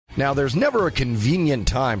Now, there's never a convenient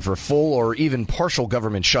time for full or even partial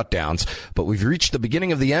government shutdowns, but we've reached the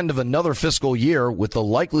beginning of the end of another fiscal year with the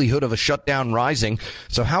likelihood of a shutdown rising.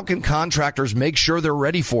 So how can contractors make sure they're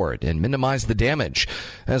ready for it and minimize the damage?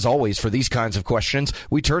 As always, for these kinds of questions,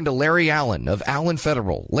 we turn to Larry Allen of Allen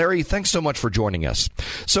Federal. Larry, thanks so much for joining us.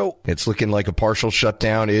 So it's looking like a partial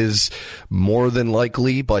shutdown is more than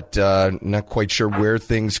likely, but not quite sure where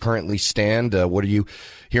things currently stand. What are you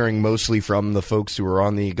hearing mostly from the folks who are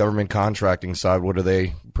on the government contracting side? What are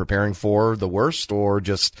they preparing for, the worst, or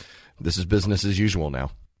just this is business as usual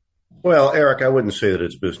now? Well, Eric, I wouldn't say that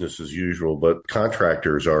it's business as usual, but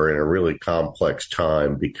contractors are in a really complex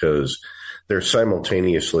time because they're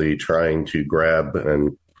simultaneously trying to grab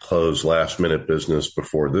and close last-minute business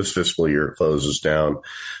before this fiscal year closes down.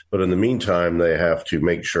 But in the meantime, they have to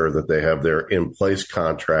make sure that they have their in-place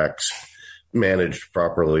contracts managed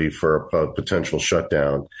properly for a potential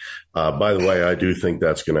shutdown. By the way, I do think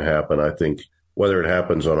that's going to happen. I think whether it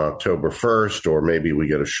happens on October 1st or maybe we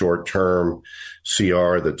get a short-term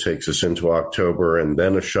CR that takes us into October and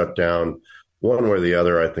then a shutdown, one way or the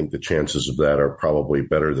other, I think the chances of that are probably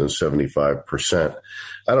better than 75%.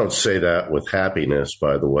 I don't say that with happiness,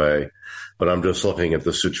 by the way, but I'm just looking at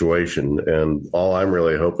the situation. And all I'm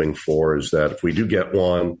really hoping for is that if we do get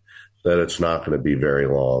one, that it's not going to be very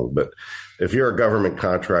long. But if you're a government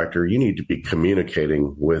contractor, you need to be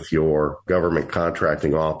communicating with your government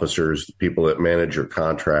contracting officers, the people that manage your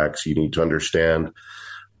contracts. You need to understand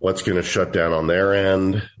what's going to shut down on their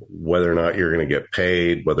end, whether or not you're going to get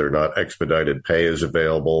paid, whether or not expedited pay is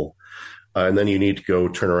available. And then you need to go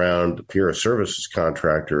turn around, if you're a services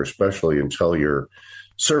contractor, especially, and tell your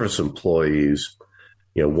service employees,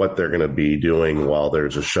 what they're going to be doing while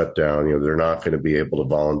there's a shutdown. They're not going to be able to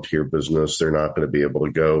volunteer business. They're not going to be able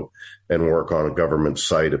to go and work on a government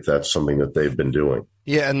site if that's something that they've been doing.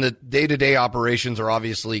 Yeah, and the day-to-day operations are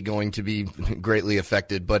obviously going to be greatly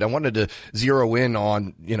affected. But I wanted to zero in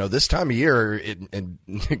on, this time of year,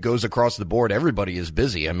 it goes across the board. Everybody is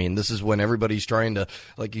busy. I mean, this is when everybody's trying to,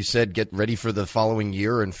 like you said, get ready for the following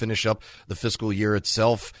year and finish up the fiscal year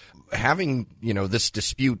itself. Having, this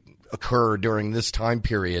dispute occur during this time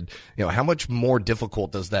period, how much more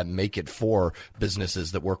difficult does that make it for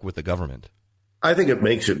businesses that work with the government? I think it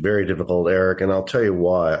makes it very difficult, Eric, and I'll tell you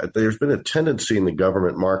why. There's been a tendency in the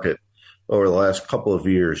government market over the last couple of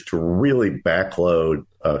years to really backload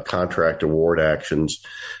contract award actions.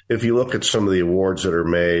 If you look at some of the awards that are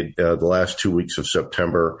made the last 2 weeks of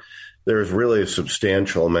September, there's really a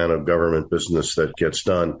substantial amount of government business that gets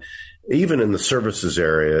done. Even in the services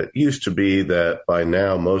area, it used to be that by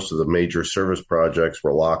now most of the major service projects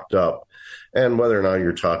were locked up. And whether or not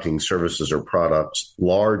you're talking services or products,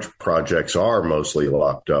 large projects are mostly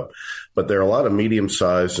locked up. But there are a lot of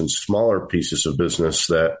medium-sized and smaller pieces of business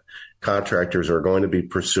that contractors are going to be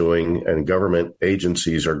pursuing and government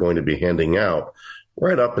agencies are going to be handing out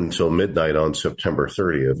right up until midnight on September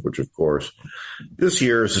 30th, which, of course, this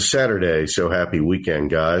year is a Saturday. So happy weekend,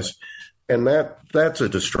 guys. And that's a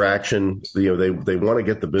distraction. They want to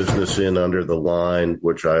get the business in under the line,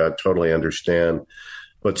 which I totally understand.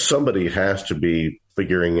 But somebody has to be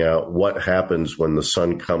figuring out what happens when the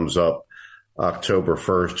sun comes up October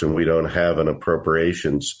 1st and we don't have an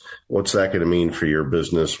appropriations. What's that going to mean for your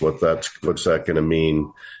business? What's that going to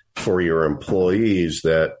mean for your employees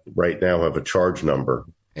that right now have a charge number?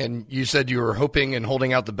 And you said you were hoping and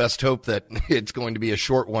holding out the best hope that it's going to be a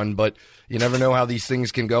short one, but you never know how these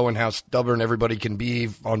things can go and how stubborn everybody can be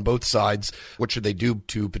on both sides. What should they do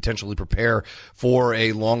to potentially prepare for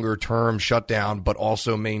a longer term shutdown, but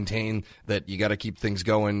also maintain that you got to keep things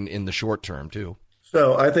going in the short term too?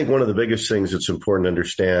 So I think one of the biggest things that's important to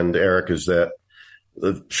understand, Eric, is that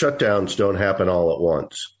the shutdowns don't happen all at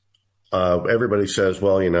once. Everybody says,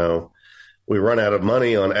 well, we run out of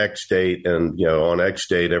money on X date and, on X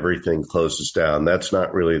date, everything closes down. That's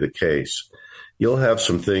not really the case. You'll have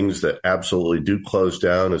some things that absolutely do close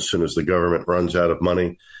down as soon as the government runs out of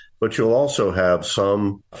money, but you'll also have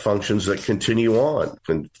some functions that continue on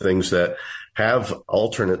and things that have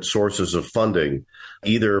alternate sources of funding,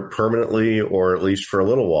 either permanently or at least for a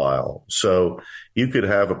little while. So you could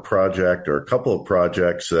have a project or a couple of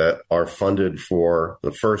projects that are funded for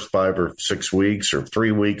the first 5 or 6 weeks or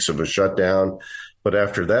 3 weeks of a shutdown. But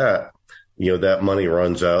after that, that money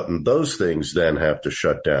runs out and those things then have to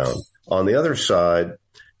shut down. On the other side,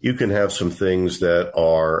 you can have some things that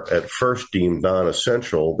are at first deemed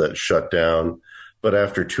non-essential that shut down, but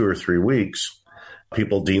after 2 or 3 weeks,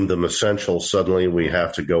 people deem them essential. Suddenly we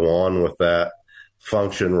have to go on with that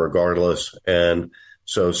function regardless. And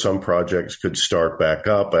so some projects could start back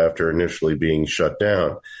up after initially being shut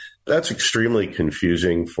down. That's extremely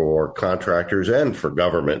confusing for contractors and for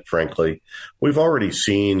government, frankly. We've already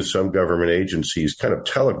seen some government agencies kind of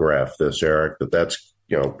telegraph this, Eric, that's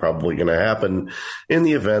probably going to happen in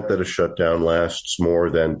the event that a shutdown lasts more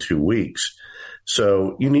than 2 weeks.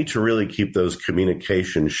 So you need to really keep those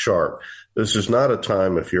communications sharp. This is not a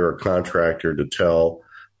time, if you're a contractor, to tell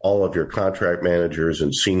all of your contract managers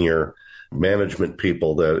and senior management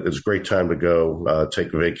people that it's a great time to go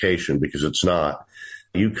take a vacation, because it's not.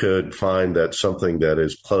 You could find that something that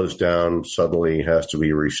is closed down suddenly has to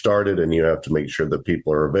be restarted, and you have to make sure that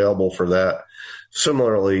people are available for that.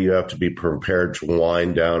 Similarly, you have to be prepared to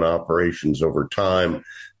wind down operations over time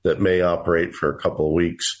that may operate for a couple of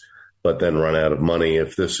weeks, but then run out of money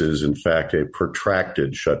if this is, in fact, a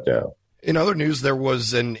protracted shutdown. In other news, there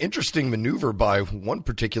was an interesting maneuver by one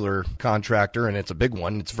particular contractor, and it's a big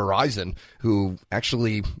one. It's Verizon, who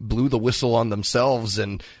actually blew the whistle on themselves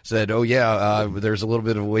and said, there's a little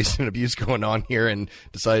bit of waste and abuse going on here, and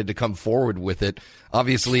decided to come forward with it.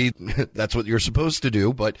 Obviously, that's what you're supposed to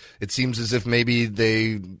do, but it seems as if maybe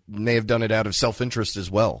they may have done it out of self-interest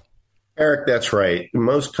as well. Eric, that's right.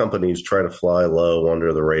 Most companies try to fly low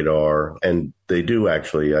under the radar, and they do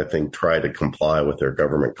actually, I think, try to comply with their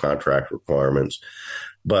government contract requirements.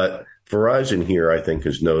 But Verizon here, I think,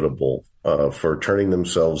 is notable for turning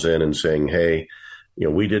themselves in and saying, hey,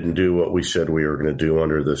 we didn't do what we said we were going to do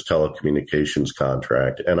under this telecommunications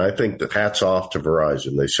contract. And I think that hats off to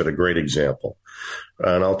Verizon. They set a great example.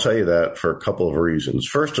 And I'll tell you that for a couple of reasons.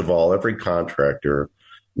 First of all, every contractor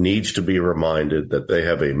needs to be reminded that they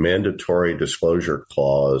have a mandatory disclosure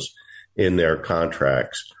clause in their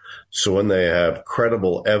contracts. So when they have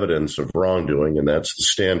credible evidence of wrongdoing, and that's the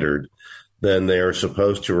standard, then they are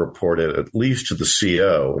supposed to report it at least to the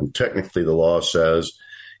CO. And technically the law says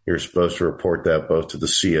you're supposed to report that both to the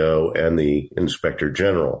CO and the Inspector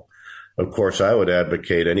General. Of course, I would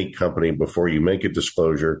advocate any company, before you make a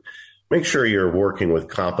disclosure, make sure you're working with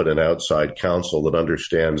competent outside counsel that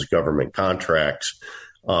understands government contracts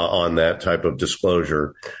on that type of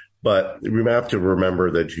disclosure. But you have to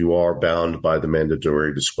remember that you are bound by the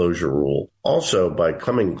mandatory disclosure rule. Also, by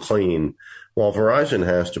coming clean, while Verizon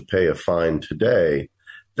has to pay a fine today,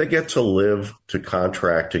 they get to live to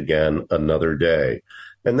contract again another day.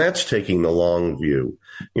 And that's taking the long view.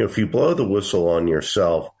 If you blow the whistle on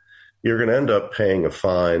yourself, you're going to end up paying a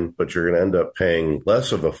fine, but you're going to end up paying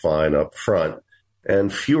less of a fine up front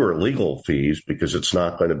and fewer legal fees, because it's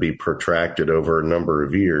not going to be protracted over a number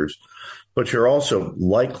of years. But you're also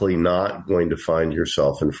likely not going to find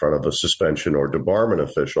yourself in front of a suspension or debarment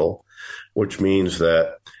official, which means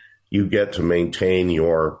that you get to maintain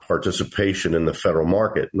your participation in the federal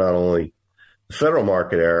market, not only the federal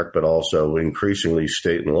market, Eric, but also increasingly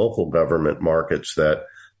state and local government markets that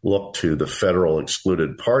look to the federal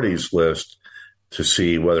excluded parties list to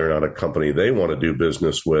see whether or not a company they want to do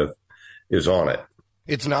business with is on it.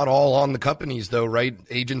 It's not all on the companies, though, right?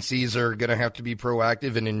 Agencies are going to have to be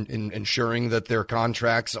proactive in ensuring that their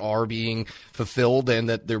contracts are being fulfilled and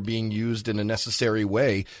that they're being used in a necessary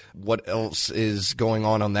way. What else is going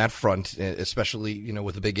on that front, especially,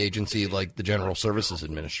 with a big agency like the General Services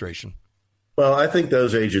Administration? Well, I think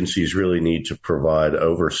those agencies really need to provide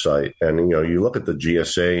oversight. And, you look at the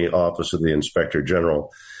GSA, Office of the Inspector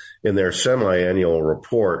General, in their semi-annual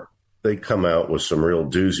report, they come out with some real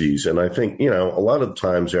doozies. And I think, a lot of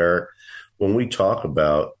times, Eric, when we talk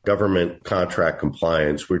about government contract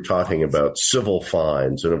compliance, we're talking about civil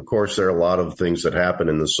fines. And of course, there are a lot of things that happen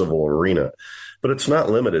in the civil arena, but it's not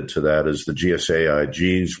limited to that, as the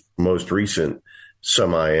GSAIG's most recent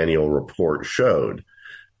semi-annual report showed.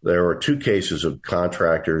 There were 2 cases of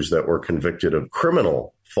contractors that were convicted of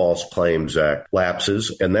criminal False Claims Act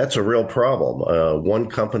lapses, and that's a real problem. One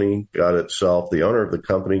company got itself, the owner of the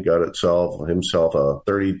company got himself a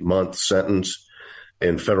 30-month sentence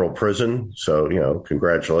in federal prison. So,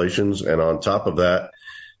 congratulations. And on top of that,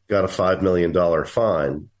 got a $5 million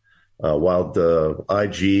fine. While the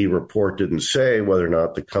IG report didn't say whether or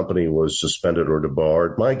not the company was suspended or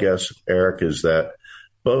debarred, my guess, Eric, is that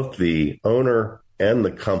both the owner and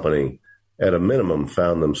the company, at a minimum,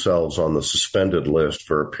 found themselves on the suspended list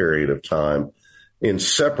for a period of time in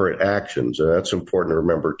separate actions. And that's important to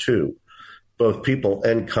remember, too. Both people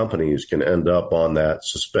and companies can end up on that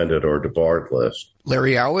suspended or debarred list.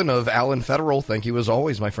 Larry Allen of Allen Federal, thank you as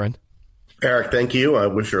always, my friend. Eric, thank you. I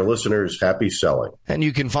wish your listeners happy selling. And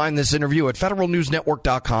you can find this interview at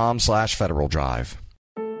federalnewsnetwork.com/Federal Drive.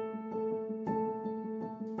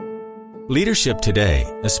 Leadership today,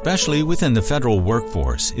 especially within the federal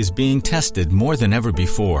workforce, is being tested more than ever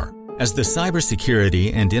before. As the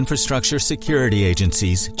Cybersecurity and Infrastructure Security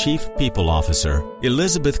Agency's Chief People Officer,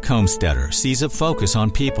 Elizabeth Comstetter sees a focus on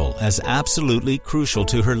people as absolutely crucial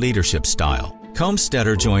to her leadership style.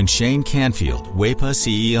 Comstetter joined Shane Canfield, WEPA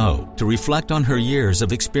CEO, to reflect on her years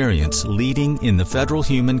of experience leading in the federal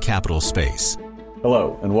human capital space.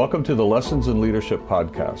 Hello, and welcome to the Lessons in Leadership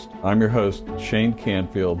podcast. I'm your host, Shane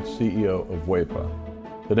Canfield, CEO of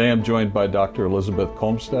WEPA. Today I'm joined by Dr. Elizabeth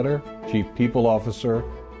Comstetter, Chief People Officer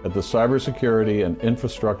at the Cybersecurity and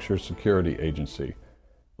Infrastructure Security Agency.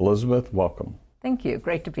 Elizabeth, welcome. Thank you.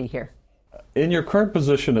 Great to be here. In your current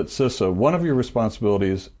position at CISA, one of your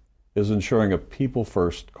responsibilities is ensuring a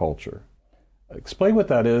people-first culture. Explain what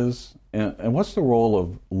that is, and what's the role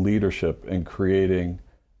of leadership in creating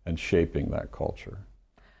and shaping that culture?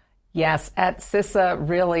 Yes, at CISA,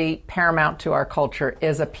 really paramount to our culture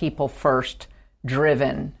is a people-first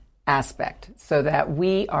driven aspect, so that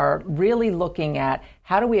we are really looking at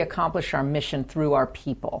how do we accomplish our mission through our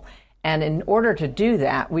people. And in order to do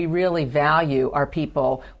that, we really value our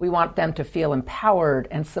people. We want them to feel empowered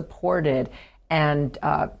and supported and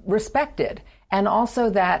respected, and also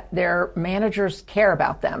that their managers care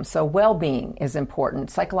about them. So well-being is important.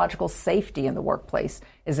 Psychological safety in the workplace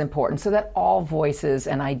is important, so that all voices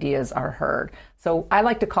and ideas are heard. So I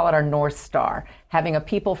like to call it our North Star. Having a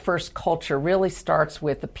people-first culture really starts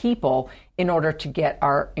with the people in order to get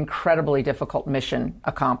our incredibly difficult mission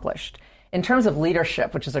accomplished. In terms of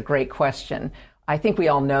leadership, which is a great question, I think we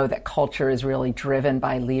all know that culture is really driven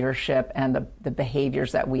by leadership and the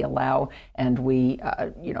behaviors that we allow and we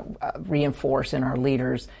reinforce in our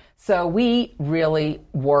leaders. So we really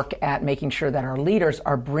work at making sure that our leaders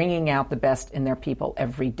are bringing out the best in their people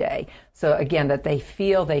every day. So again, that they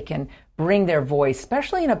feel they can bring their voice,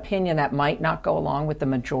 especially an opinion that might not go along with the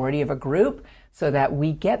majority of a group, so that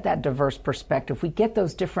we get that diverse perspective, we get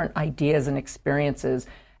those different ideas and experiences.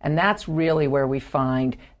 And that's really where we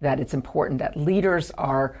find that it's important that leaders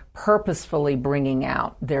are purposefully bringing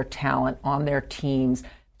out their talent on their teams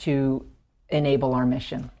to enable our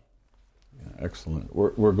mission. Yeah, excellent.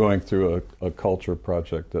 We're going through a culture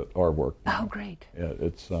project at our work. Oh, great. Yeah,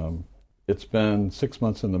 it's been 6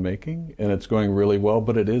 months in the making, and it's going really well,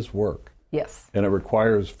 but it is work. Yes. And it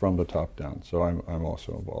requires from the top down. So I'm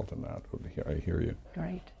also involved in that. I hear you.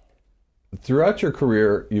 Great. Throughout your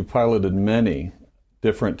career, you piloted many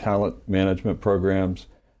different talent management programs,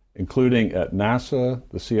 including at NASA,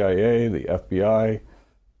 the CIA, the FBI,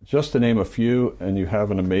 just to name a few, and you have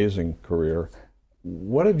an amazing career.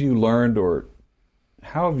 What have you learned, or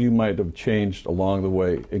how have you might have changed along the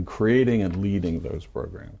way in creating and leading those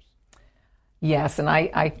programs? Yes, and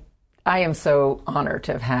I am so honored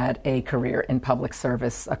to have had a career in public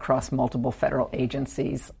service across multiple federal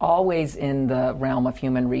agencies, always in the realm of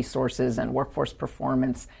human resources and workforce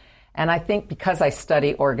performance. And I think because I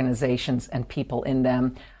study organizations and people in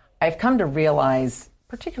them, I've come to realize,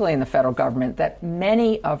 particularly in the federal government, that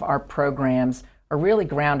many of our programs are really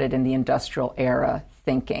grounded in the industrial era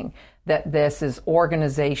thinking, that this is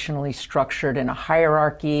organizationally structured in a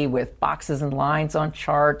hierarchy with boxes and lines on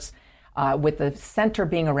charts, with the center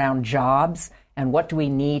being around jobs and what do we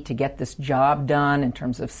need to get this job done in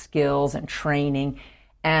terms of skills and training.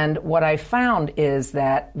 And what I found is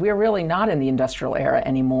that we're really not in the industrial era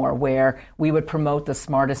anymore, where we would promote the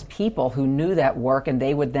smartest people who knew that work, and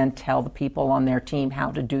they would then tell the people on their team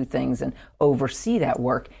how to do things and oversee that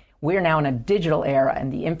work. We're now in a digital era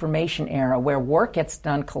and the information era, where work gets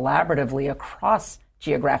done collaboratively across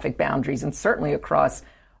geographic boundaries and certainly across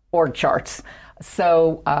org charts.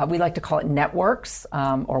 So we like to call it networks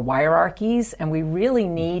or hierarchies, and we really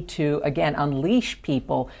need to, again, unleash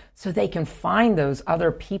people so they can find those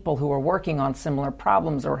other people who are working on similar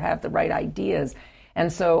problems or have the right ideas.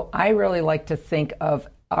 And so I really like to think of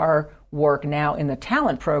our work now in the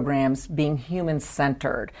talent programs being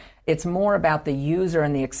human-centered. It's more about the user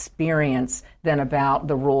and the experience than about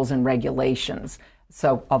the rules and regulations.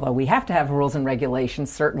 So although we have to have rules and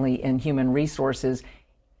regulations, certainly in human resources,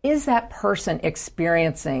 is that person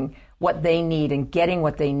experiencing what they need and getting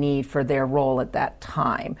what they need for their role at that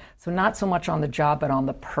time? So not so much on the job, but on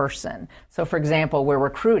the person. So for example, we're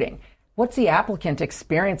recruiting. What's the applicant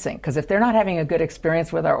experiencing? Because if they're not having a good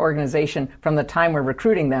experience with our organization from the time we're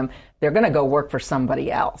recruiting them, they're going to go work for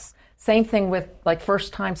somebody else. Same thing with like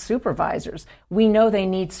first-time supervisors. We know they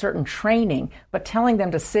need certain training, but telling them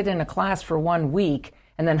to sit in a class for 1 week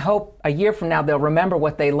and then hope a year from now they'll remember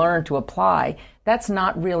what they learned to apply, that's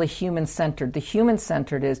not really human-centered. The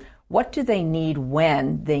human-centered is, what do they need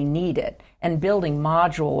when they need it, and building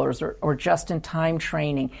modulars or just-in-time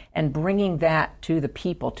training and bringing that to the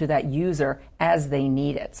people, to that user as they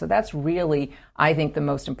need it. So that's really, I think, the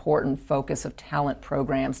most important focus of talent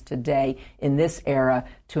programs today in this era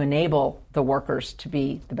to enable the workers to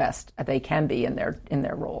be the best they can be in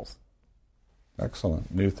their roles. Excellent.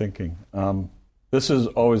 New thinking. This is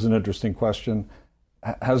always an interesting question.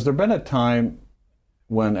 Has there been a time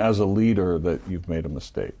when, as a leader, that you've made a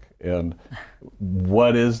mistake? And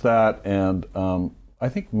what is that? And I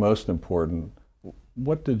think most important,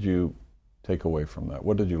 what did you take away from that?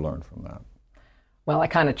 What did you learn from that? Well, I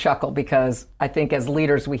kind of chuckle because I think as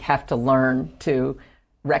leaders we have to learn to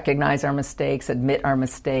recognize our mistakes, admit our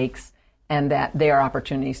mistakes, and that they are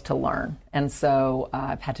opportunities to learn. And so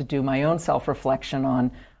I've had to do my own self-reflection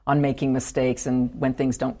on making mistakes and when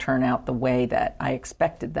things don't turn out the way that I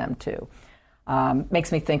expected them to.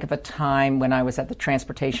 Makes me think of a time when I was at the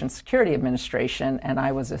Transportation Security Administration and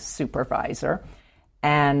I was a supervisor,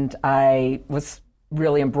 and I was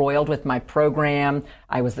really embroiled with my program.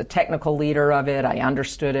 I was the technical leader of it. I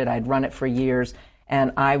understood it. I'd run it for years,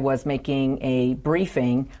 and I was making a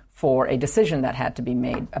briefing for a decision that had to be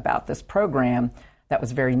made about this program that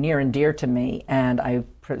was very near and dear to me. And I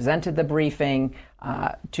presented the briefing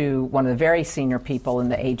to one of the very senior people in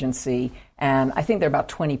the agency, and I think there are about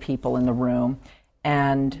 20 people in the room.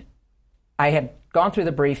 And I had gone through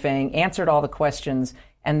the briefing, answered all the questions,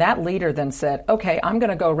 and that leader then said, okay, I'm going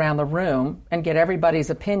to go around the room and get everybody's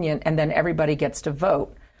opinion, and then everybody gets to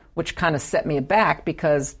vote, which kind of set me aback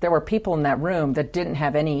because there were people in that room that didn't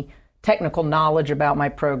have any technical knowledge about my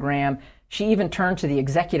program. She even turned to the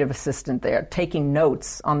executive assistant there, taking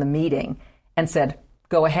notes on the meeting, and said,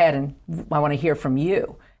 go ahead, and I want to hear from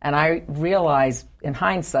you. And I realized, in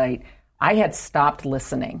hindsight, I had stopped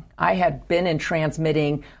listening. I had been in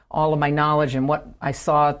transmitting all of my knowledge and what I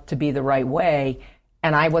saw to be the right way,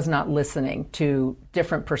 and I was not listening to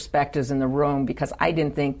different perspectives in the room because I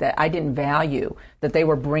didn't value that they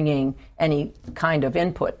were bringing any kind of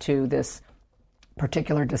input to this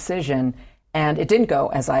particular decision. And it didn't go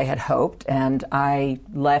as I had hoped, and I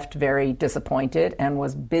left very disappointed and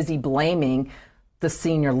was busy blaming the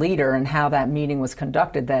senior leader and how that meeting was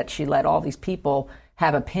conducted, that she let all these people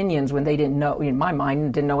have opinions when they didn't know, in my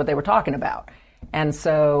mind, didn't know what they were talking about. And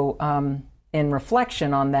so in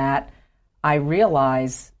reflection on that, I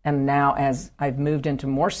realize, and now as I've moved into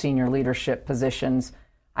more senior leadership positions,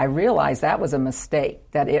 I realize that was a mistake,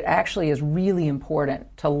 that it actually is really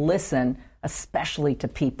important to listen, especially to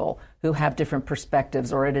people who have different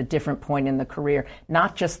perspectives or at a different point in the career,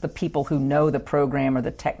 not just the people who know the program or the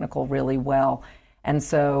technical really well. And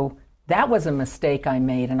so that was a mistake I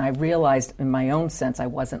made, and I realized in my own sense I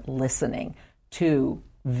wasn't listening to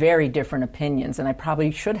very different opinions, and I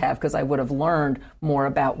probably should have, because I would have learned more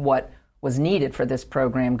about what was needed for this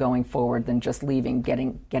program going forward than just leaving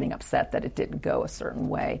getting upset that it didn't go a certain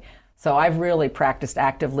way. So I've really practiced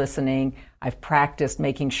active listening. I've practiced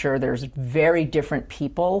making sure there's very different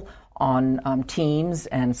people on teams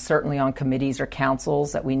and certainly on committees or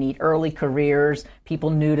councils, that we need early careers, people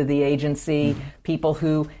new to the agency, people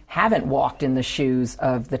who haven't walked in the shoes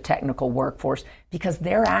of the technical workforce, because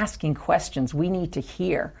they're asking questions we need to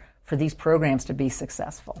hear for these programs to be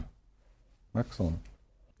successful. Excellent.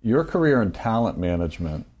 Your career in talent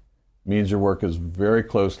management means your work is very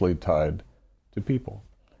closely tied to people.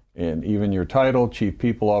 And even your title, Chief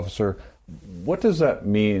People Officer, what does that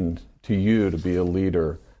mean to you to be a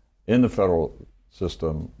leader in the federal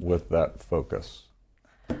system with that focus?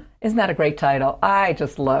 Isn't that a great title? I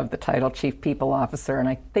just love the title Chief People Officer, and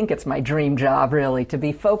I think it's my dream job, really, to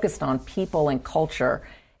be focused on people and culture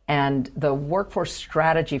and the workforce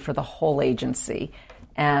strategy for the whole agency.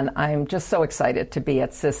 And I'm just so excited to be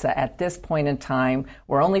at CISA at this point in time.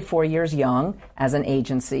 We're only 4 years young as an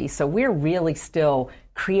agency, so we're really still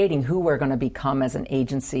creating who we're going to become as an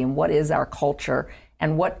agency and what is our culture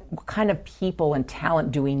and what kind of people and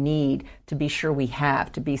talent do we need to be sure we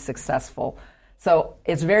have to be successful. So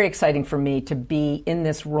it's very exciting for me to be in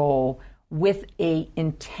this role with a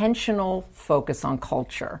intentional focus on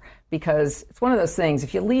culture, because it's one of those things,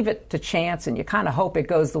 if you leave it to chance and you kind of hope it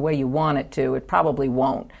goes the way you want it to, it probably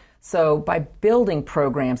won't. So by building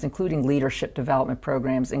programs, including leadership development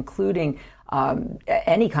programs, including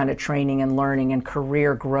any kind of training and learning and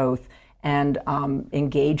career growth and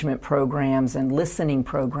engagement programs and listening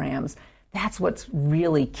programs, that's what's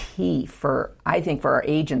really key for, I think, for our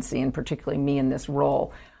agency, and particularly me in this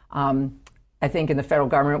role. I think in the federal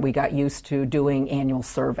government, we got used to doing annual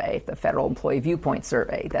survey, the Federal Employee Viewpoint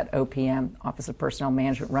Survey that OPM, Office of Personnel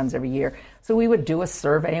Management, runs every year. So we would do a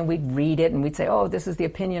survey and we'd read it and we'd say, oh, this is the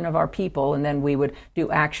opinion of our people. And then we would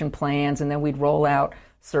do action plans and then we'd roll out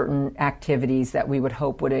certain activities that we would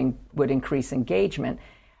hope would increase engagement.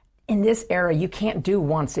 In this era, you can't do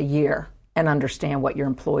once a year and understand what your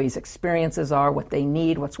employees' experiences are, what they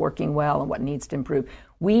need, what's working well, and what needs to improve.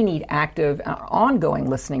 We need active, ongoing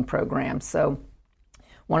listening programs. So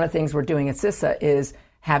one of the things we're doing at CISA is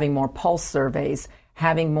having more pulse surveys,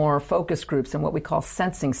 having more focus groups and what we call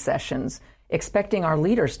sensing sessions, expecting our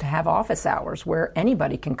leaders to have office hours where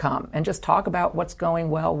anybody can come and just talk about what's going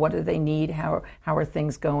well, what do they need, how are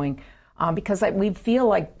things going, because we feel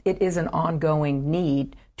like it is an ongoing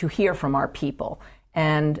need to hear from our people.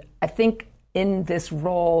 And I think in this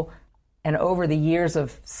role and over the years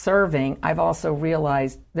of serving, I've also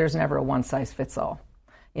realized there's never a one-size-fits-all.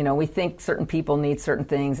 You know, we think certain people need certain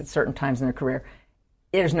things at certain times in their career.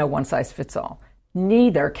 There's no one-size-fits-all.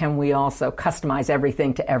 Neither can we also customize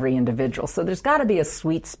everything to every individual. So there's got to be a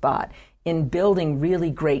sweet spot in building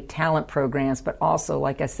really great talent programs, but also,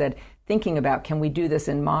 like I said, thinking about, can we do this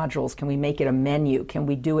in modules? Can we make it a menu? Can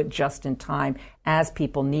we do it just in time as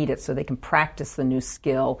people need it so they can practice the new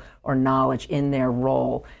skill or knowledge in their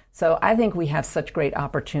role? So I think we have such great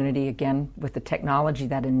opportunity, again, with the technology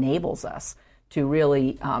that enables us to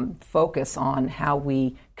really focus on how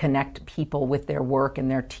we connect people with their work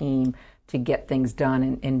and their team to get things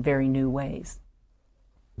done in very new ways.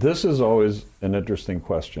 This is always an interesting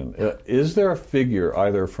question. Is there a figure,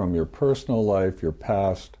 either from your personal life, your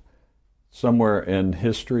past, somewhere in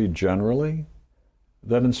history generally,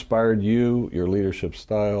 that inspired you, your leadership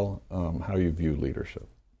style, how you view leadership?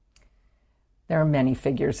 There are many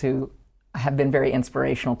figures who have been very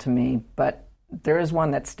inspirational to me, but there is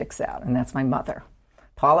one that sticks out, and that's my mother,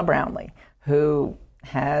 Paula Brownlee, who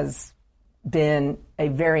has been a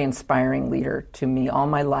very inspiring leader to me all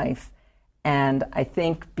my life. And I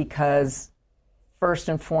think because, first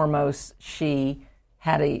and foremost, she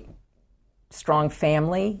had a strong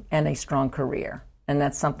family and a strong career. And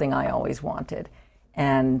that's something I always wanted.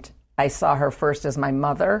 And I saw her first as my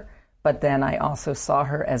mother, but then I also saw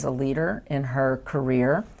her as a leader in her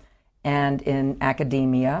career and in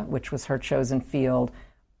academia, which was her chosen field.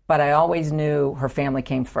 But I always knew her family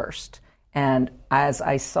came first. And as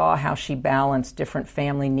I saw how she balanced different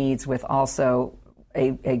family needs with also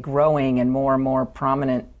a growing and more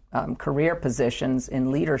prominent career positions in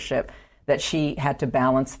leadership, that she had to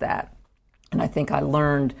balance that. And I think I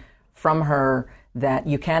learned from her that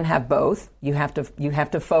you can have both. You have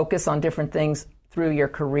to focus on different things through your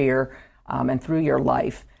career and through your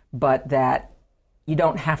life, but that you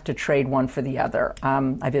don't have to trade one for the other.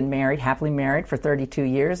 I've been happily married for 32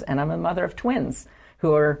 years, and I'm a mother of twins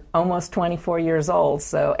who are almost 24 years old.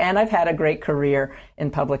 And I've had a great career in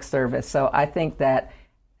public service. So I think that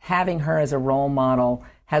having her as a role model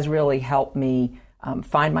has really helped me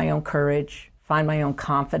find my own courage, find my own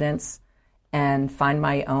confidence, and find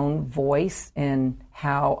my own voice in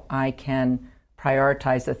how I can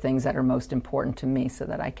prioritize the things that are most important to me so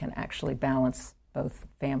that I can actually balance both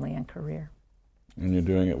family and career. And you're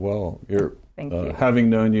doing it well. Thank you. Having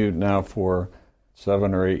known you now for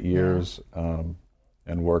 7 or 8 years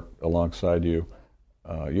and worked alongside you,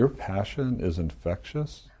 your passion is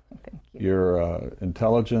infectious. Thank you. Your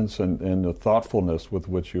intelligence and the thoughtfulness with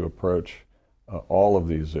which you approach all of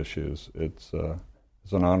these issues, it's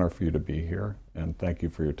an honor for you to be here, and thank you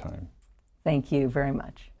for your time. Thank you very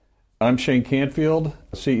much. I'm Shane Canfield,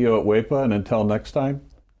 CEO at WEPA, and until next time,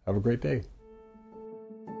 have a great day.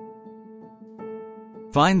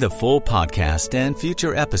 Find the full podcast and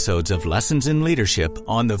future episodes of Lessons in Leadership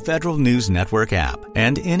on the Federal News Network app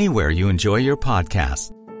and anywhere you enjoy your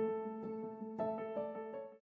podcasts.